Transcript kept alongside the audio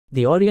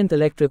The Orient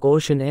Electric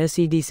Ocean Air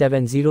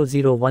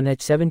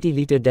CD7001H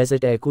 70-Litre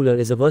Desert Air Cooler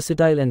is a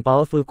versatile and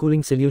powerful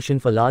cooling solution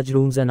for large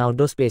rooms and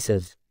outdoor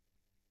spaces.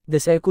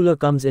 This air cooler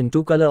comes in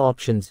two color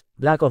options,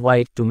 black or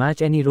white, to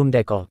match any room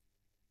decor.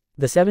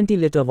 The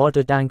 70-liter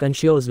water tank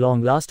ensures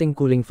long-lasting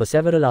cooling for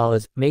several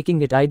hours,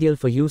 making it ideal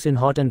for use in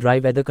hot and dry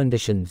weather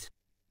conditions.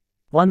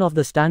 One of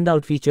the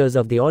standout features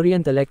of the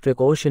Orient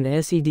Electric Ocean Air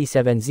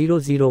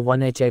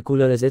CD7001H air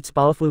cooler is its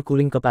powerful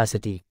cooling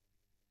capacity.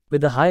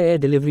 With a high air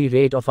delivery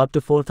rate of up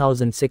to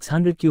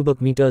 4,600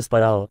 cubic meters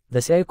per hour,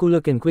 this air cooler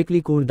can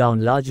quickly cool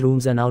down large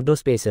rooms and outdoor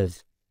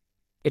spaces.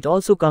 It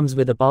also comes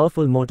with a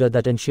powerful motor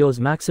that ensures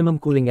maximum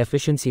cooling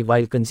efficiency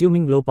while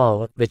consuming low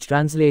power, which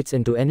translates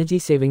into energy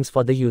savings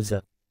for the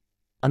user.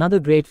 Another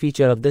great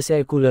feature of this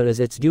air cooler is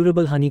its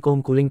durable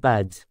honeycomb cooling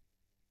pads.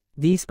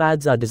 These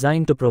pads are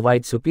designed to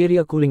provide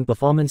superior cooling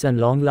performance and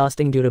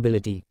long-lasting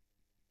durability.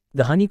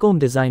 The honeycomb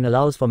design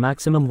allows for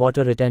maximum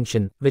water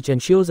retention, which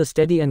ensures a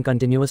steady and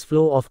continuous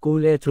flow of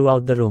cool air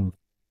throughout the room.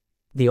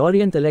 The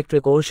Orient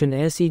Electric Ocean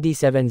Air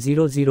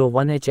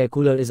CD7001H air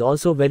cooler is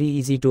also very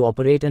easy to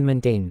operate and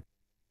maintain.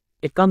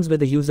 It comes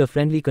with a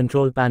user-friendly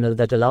control panel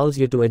that allows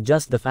you to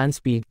adjust the fan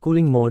speed,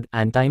 cooling mode,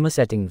 and timer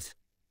settings.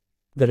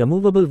 The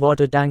removable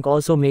water tank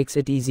also makes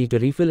it easy to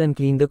refill and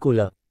clean the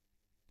cooler.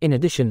 In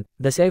addition,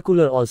 this air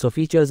cooler also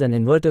features an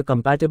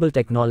inverter-compatible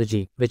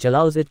technology, which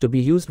allows it to be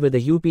used with a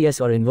UPS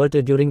or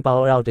inverter during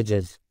power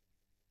outages.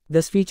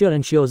 This feature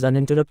ensures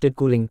uninterrupted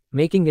cooling,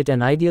 making it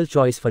an ideal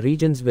choice for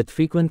regions with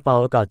frequent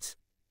power cuts.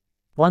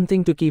 One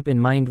thing to keep in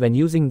mind when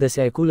using this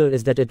air cooler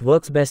is that it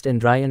works best in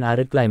dry and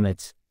arid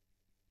climates.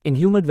 In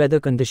humid weather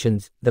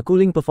conditions, the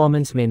cooling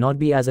performance may not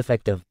be as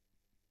effective.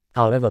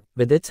 However,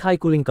 with its high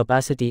cooling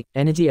capacity,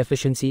 energy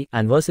efficiency,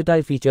 and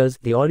versatile features,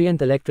 the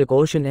Orient Electric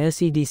Ocean Air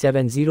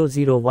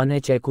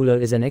CD7001H air cooler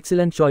is an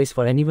excellent choice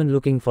for anyone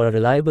looking for a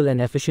reliable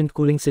and efficient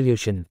cooling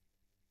solution.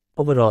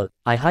 Overall,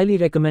 I highly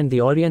recommend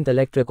the Orient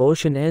Electric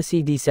Ocean Air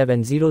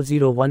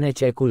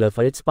CD7001H air cooler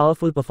for its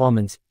powerful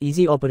performance,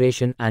 easy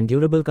operation, and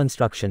durable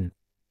construction.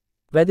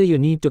 Whether you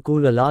need to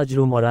cool a large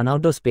room or an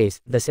outdoor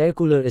space, this air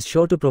cooler is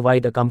sure to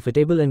provide a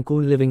comfortable and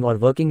cool living or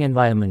working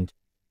environment.